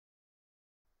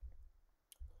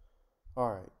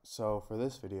Alright, so for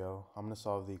this video, I'm going to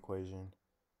solve the equation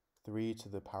 3 to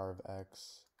the power of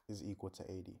x is equal to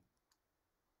 80.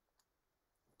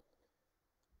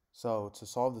 So to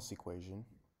solve this equation,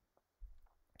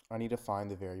 I need to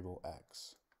find the variable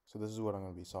x. So this is what I'm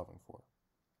going to be solving for.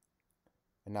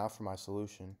 And now for my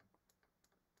solution.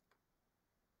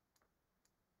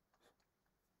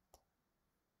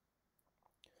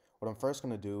 What I'm first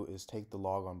going to do is take the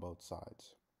log on both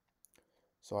sides.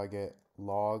 So I get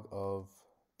log of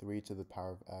 3 to the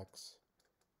power of x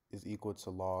is equal to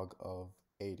log of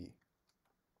 80.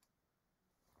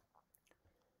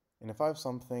 And if I have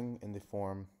something in the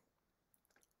form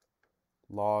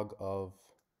log of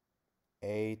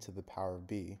a to the power of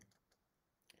b,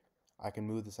 I can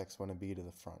move this exponent b to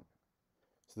the front.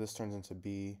 So this turns into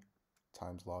b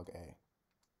times log a.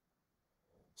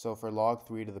 So for log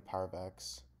 3 to the power of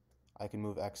x, I can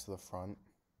move x to the front,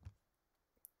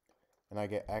 and I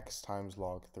get x times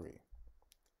log 3.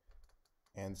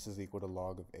 And this is equal to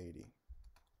log of 80.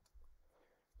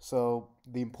 So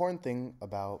the important thing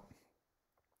about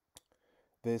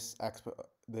this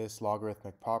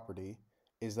logarithmic property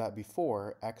is that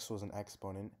before x was an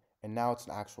exponent and now it's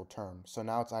an actual term. So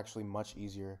now it's actually much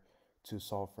easier to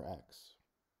solve for x.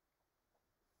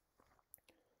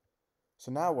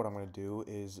 So now what I'm going to do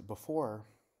is, before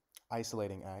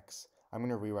isolating x, I'm going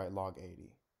to rewrite log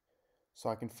 80. So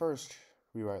I can first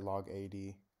rewrite log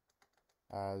 80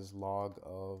 as log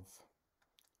of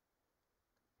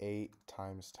 8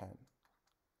 times 10.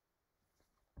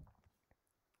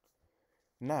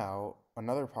 Now,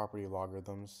 another property of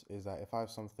logarithms is that if I have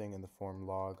something in the form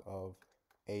log of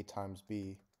a times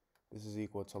b, this is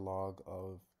equal to log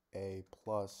of a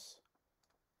plus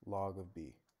log of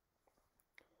b.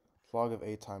 Log of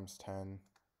 8 times 10,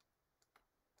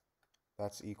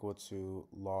 that's equal to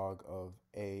log of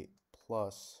 8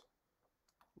 plus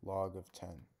log of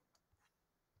 10.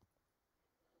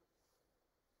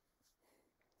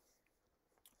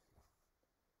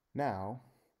 Now,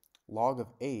 log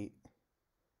of 8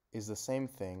 is the same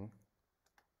thing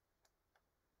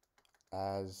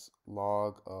as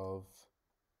log of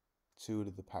 2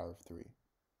 to the power of 3.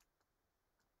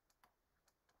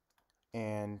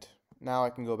 And now I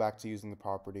can go back to using the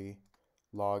property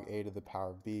log a to the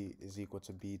power of b is equal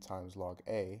to b times log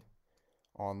a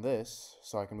on this,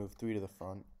 so I can move 3 to the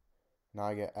front. Now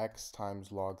I get x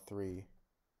times log 3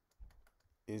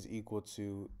 is equal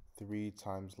to 3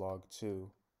 times log 2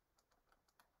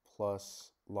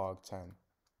 plus log 10.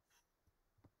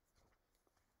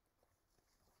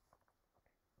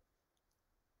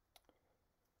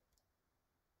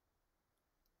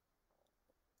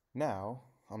 Now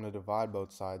I'm going to divide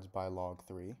both sides by log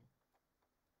 3.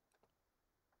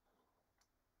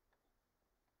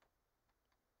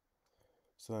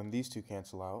 So then these two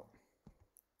cancel out,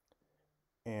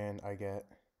 and I get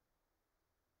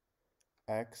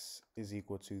x is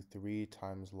equal to 3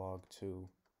 times log 2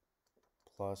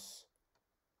 plus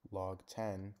log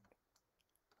 10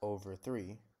 over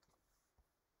 3,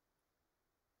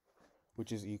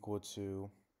 which is equal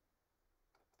to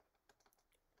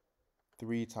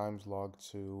 3 times log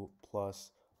 2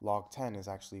 plus log 10 is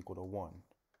actually equal to 1.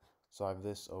 So I have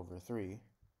this over 3.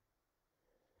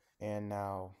 And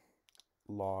now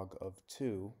log of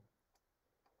 2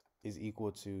 is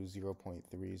equal to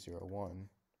 0.301.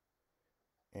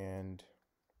 And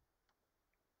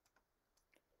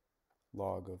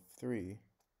log of 3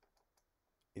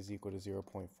 is equal to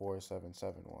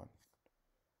 0.4771.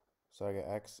 So I get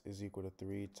x is equal to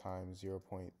 3 times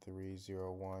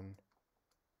 0.301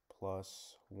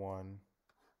 plus 1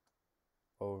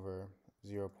 over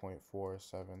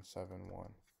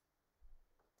 0.4771.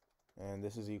 And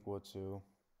this is equal to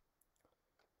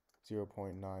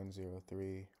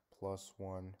 0.903 plus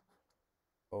 1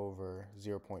 over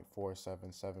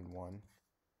 0.4771,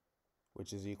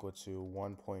 which is equal to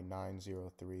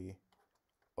 1.903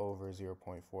 over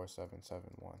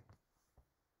 0.4771.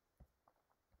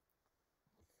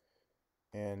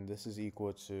 And this is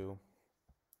equal to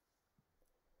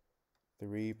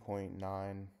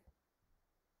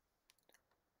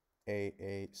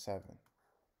 3.9887.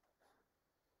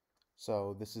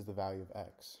 So this is the value of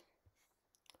x.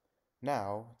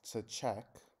 Now, to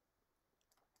check,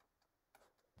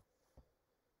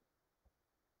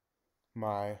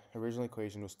 my original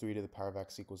equation was 3 to the power of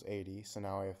x equals 80. So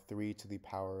now I have 3 to the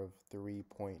power of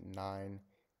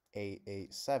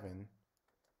 3.9887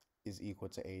 is equal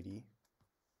to 80.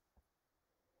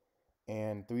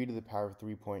 And 3 to the power of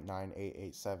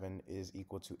 3.9887 is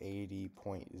equal to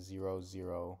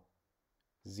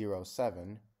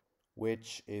 80.0007,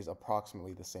 which is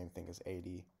approximately the same thing as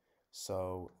 80.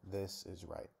 So this is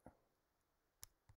right.